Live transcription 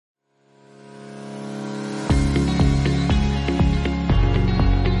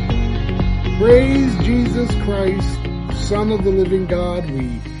Praise Jesus Christ, Son of the living God.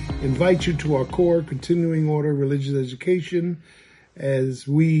 We invite you to our core continuing order religious education as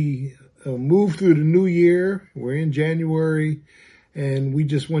we move through the new year. We're in January, and we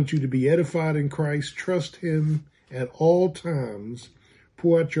just want you to be edified in Christ. Trust Him at all times.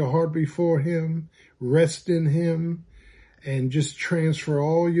 Pour out your heart before Him. Rest in Him. And just transfer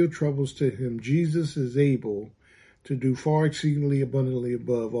all your troubles to Him. Jesus is able to do far exceedingly abundantly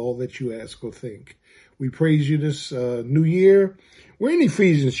above all that you ask or think. We praise you this new year. We're in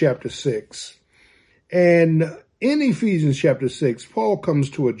Ephesians chapter 6. And in Ephesians chapter 6, Paul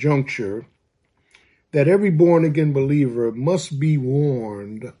comes to a juncture that every born-again believer must be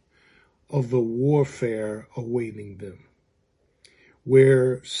warned of the warfare awaiting them,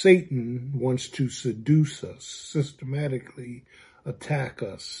 where Satan wants to seduce us, systematically attack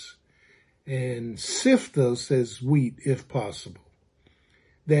us, and sift us as wheat if possible.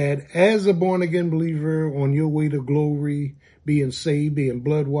 That as a born-again believer on your way to glory, being saved, being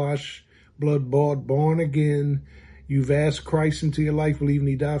blood-washed, blood-bought, born again, you've asked Christ into your life, believing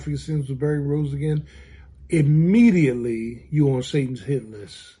He died for your sins, was buried, rose again, immediately you're on Satan's hit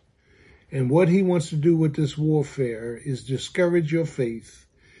list. And what he wants to do with this warfare is discourage your faith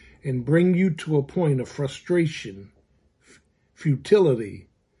and bring you to a point of frustration, futility,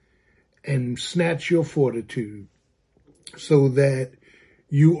 and snatch your fortitude so that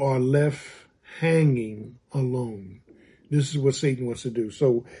you are left hanging alone. This is what Satan wants to do.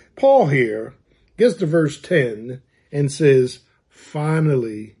 So Paul here gets to verse 10 and says,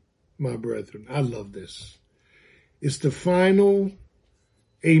 finally, my brethren. I love this. It's the final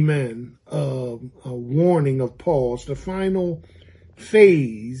amen, a warning of Paul's, the final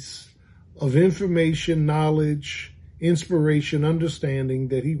phase of information, knowledge, inspiration, understanding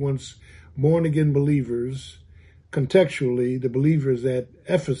that he wants born-again believers, contextually, the believers at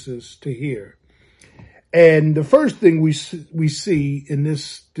Ephesus, to hear. And the first thing we see in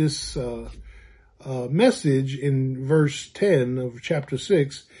this message in verse 10 of chapter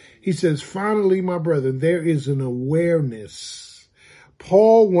 6, he says, finally, my brethren, there is an awareness.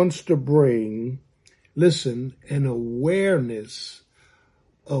 Paul wants to bring, listen, an awareness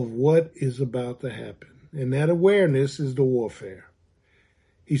of what is about to happen. And that awareness is the warfare.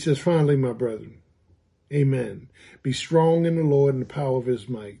 He says, finally, my brethren, amen. Be strong in the Lord and the power of His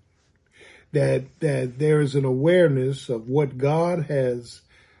might. That there is an awareness of what God has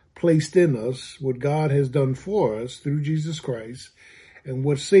placed in us, what God has done for us through Jesus Christ, and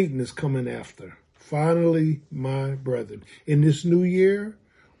what Satan is coming after. Finally, my brethren, in this new year,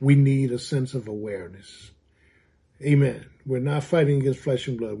 we need a sense of awareness. Amen. We're not fighting against flesh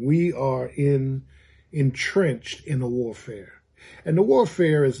and blood. We are entrenched in a warfare. And the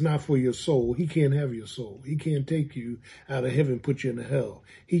warfare is not for your soul. He can't have your soul. He can't take you out of heaven, put you into hell.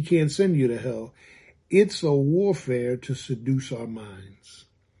 He can't send you to hell. It's a warfare to seduce our minds.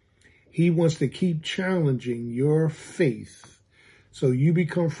 He wants to keep challenging your faith so you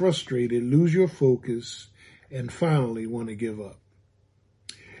become frustrated, lose your focus, and finally want to give up.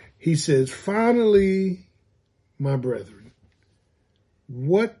 He says, finally, my brethren,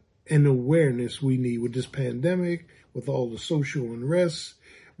 what an awareness we need with this pandemic, with all the social unrest,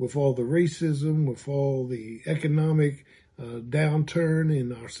 with all the racism, with all the economic downturn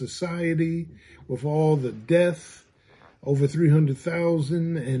in our society, with all the death, over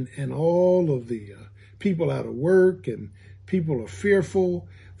 300,000, and all of the people out of work, and people are fearful.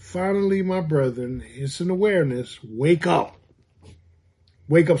 Finally, my brethren, it's an awareness. Wake up.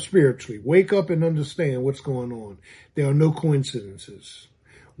 Wake up spiritually. Wake up and understand what's going on. There are no coincidences.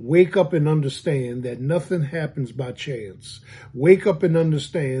 Wake up and understand that nothing happens by chance. Wake up and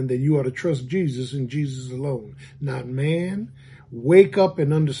understand that you are to trust Jesus and Jesus alone, not man. Wake up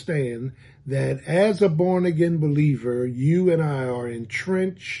and understand that as a born-again believer, you and I are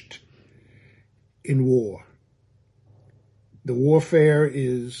entrenched in war. The warfare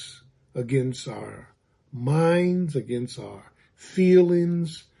is against our minds, against our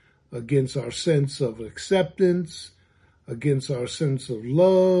feelings, against our sense of acceptance, against our sense of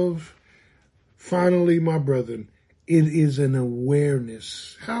love. Finally, my brethren, it is an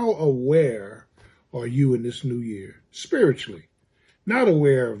awareness. How aware are you in this new year? Spiritually. Not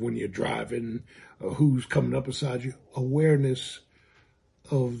aware of when you're driving or who's coming up beside you. Awareness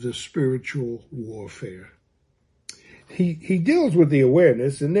of the spiritual warfare. He deals with the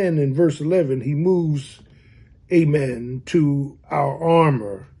awareness, and then in verse 11, he moves, amen, to our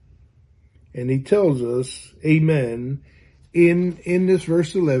armor. And he tells us, amen, in this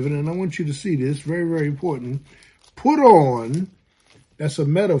verse 11, and I want you to see this, very, very important. Put on, that's a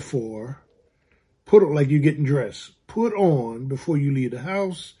metaphor, put on like you're getting dressed. Put on before you leave the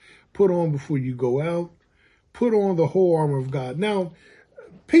house. put on before you go out. Put on the whole armor of God. Now,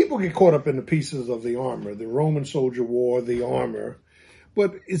 people get caught up in the pieces of the armor. The Roman soldier wore the armor.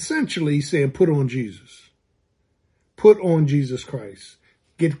 But essentially he's saying put on Jesus. Put on Jesus Christ.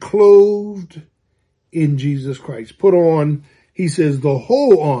 Get clothed in Jesus Christ. Put on, he says, the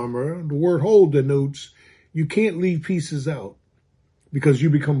whole armor. The word whole denotes you can't leave pieces out because you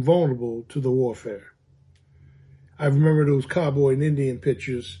become vulnerable to the warfare. I remember those cowboy and Indian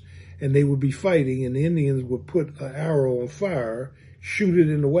pictures, and they would be fighting, and the Indians would put an arrow on fire, shoot it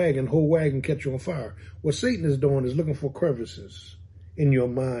in the wagon, whole wagon catch on fire. What Satan is doing is looking for crevices in your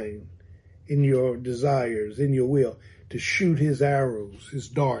mind, in your desires, in your will, to shoot his arrows, his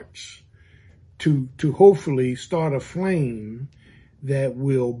darts, to hopefully start a flame that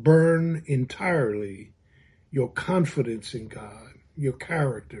will burn entirely your confidence in God, your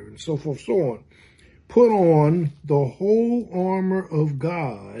character, and so forth, so on. Put on the whole armor of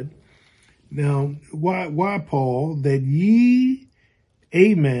God. Now, why, Paul? That ye,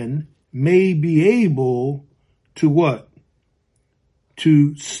 amen, may be able to what?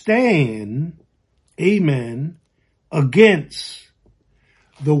 To stand, amen, against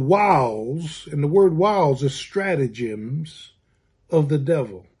the wiles, and the word wiles is stratagems of the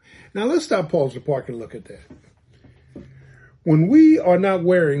devil. Now let's stop, pause the park, and look at that. When we are not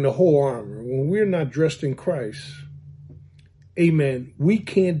wearing the whole armor, when we're not dressed in Christ, amen, we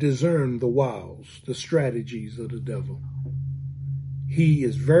can't discern the wiles, the strategies of the devil. He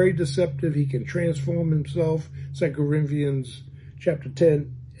is very deceptive. He can transform himself, 2 Corinthians chapter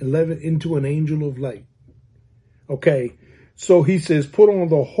 10, 11, into an angel of light. Okay, so he says, put on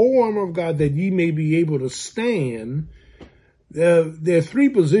the whole armor of God that ye may be able to stand. There are three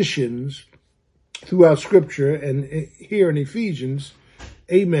positions throughout Scripture, and here in Ephesians,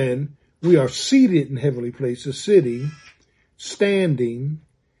 amen, we are seated in heavenly places, sitting, standing,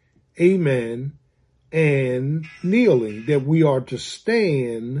 amen, and kneeling, that we are to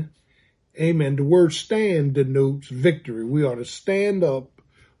stand, amen. The word stand denotes victory. We are to stand up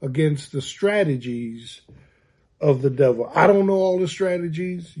against the strategies of the devil. I don't know all the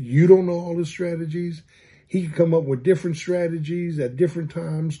strategies. You don't know all the strategies. He can come up with different strategies at different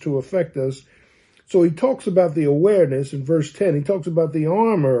times to affect us. So he talks about the awareness in verse 10. He talks about the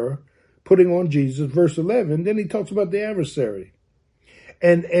armor, putting on Jesus, verse 11. Then he talks about the adversary.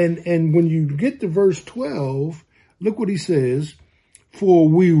 And when you get to verse 12, look what he says. For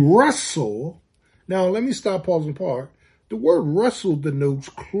we wrestle. Now, let me stop, pause, and park. The word wrestle denotes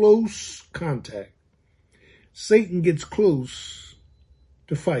close contact. Satan gets close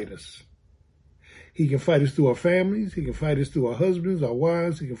to fight us. He can fight us through our families. He can fight us through our husbands, our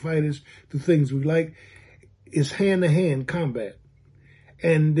wives. He can fight us through things we like. It's hand-to-hand combat.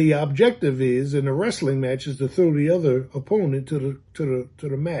 And the objective is, in a wrestling match, is to throw the other opponent to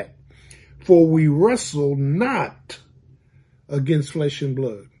the mat. For we wrestle not against flesh and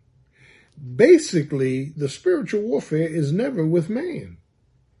blood. Basically, the spiritual warfare is never with man.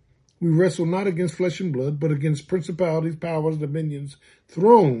 We wrestle not against flesh and blood, but against principalities, powers, dominions,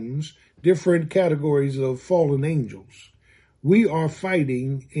 thrones, different categories of fallen angels. We are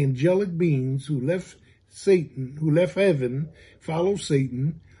fighting angelic beings who left Satan, who left heaven, follow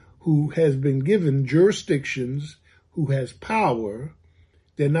Satan, who has been given jurisdictions, who has power.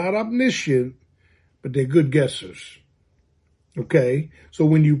 They're not omniscient, but they're good guessers. Okay? So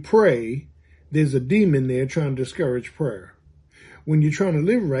when you pray, there's a demon there trying to discourage prayer. When you're trying to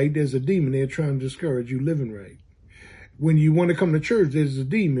live right, there's a demon there trying to discourage you living right. When you want to come to church, there's a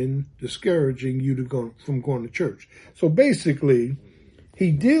demon discouraging you from going to church. So basically,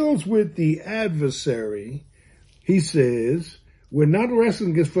 he deals with the adversary. He says, we're not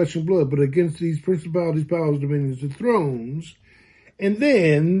wrestling against flesh and blood, but against these principalities, powers, dominions, and thrones. And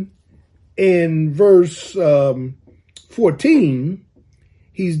then in verse 14,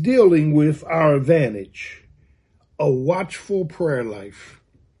 he's dealing with our advantage, a watchful prayer life.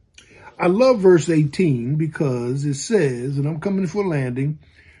 I love verse 18 because it says, and I'm coming for landing,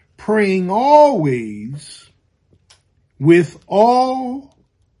 praying always with all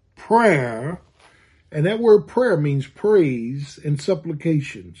prayer. And that word prayer means praise and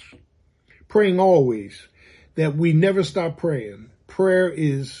supplications. Praying always, that we never stop praying. Prayer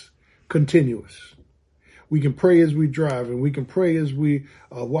is continuous. We can pray as we drive, and we can pray as we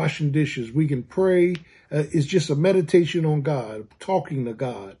washing dishes. We can pray. It's just a meditation on God, talking to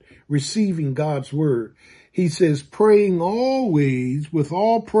God, receiving God's word. He says, praying always with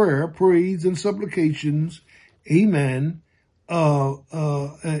all prayer, praise, and supplications. Amen.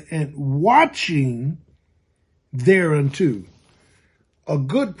 And watching thereunto. A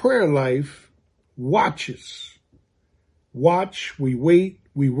good prayer life watches. Watch, we wait,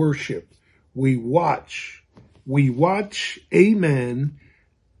 we worship, we watch, amen.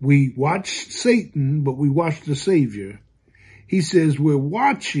 We watch Satan, but we watch the Savior. He says we're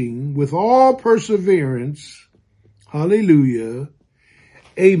watching with all perseverance, hallelujah,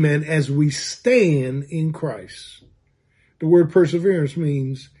 amen, as we stand in Christ. The word perseverance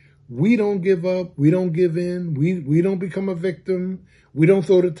means we don't give up, we don't give in, we don't become a victim, we don't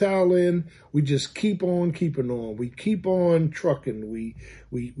throw the towel in, we just keep on keeping on. We keep on trucking, we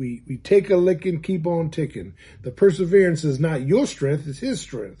take a lick and keep on ticking. The perseverance is not your strength, it's his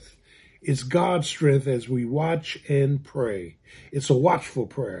strength. It's God's strength as we watch and pray. It's a watchful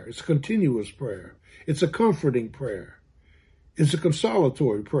prayer, it's a continuous prayer, it's a comforting prayer, it's a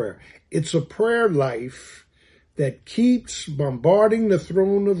consolatory prayer. It's a prayer life that keeps bombarding the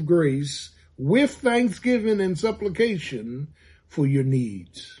throne of grace with thanksgiving and supplication for your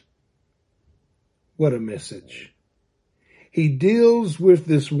needs. What a message. He deals with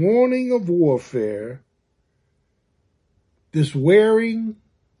this warning of warfare, this wearing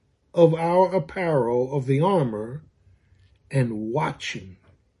of our apparel, of the armor, and watching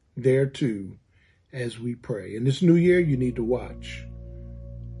thereto as we pray. In this new year, you need to watch.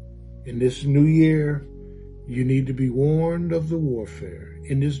 In this new year, you need to be warned of the warfare.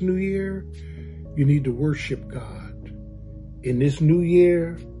 In this new year, you need to worship God. In this new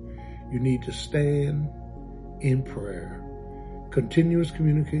year, you need to stand in prayer. Continuous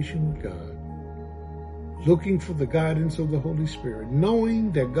communication with God. Looking for the guidance of the Holy Spirit.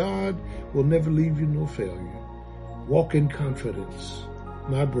 Knowing that God will never leave you nor fail you. Walk in confidence,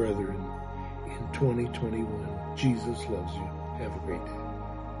 my brethren, in 2021. Jesus loves you. Have a great day.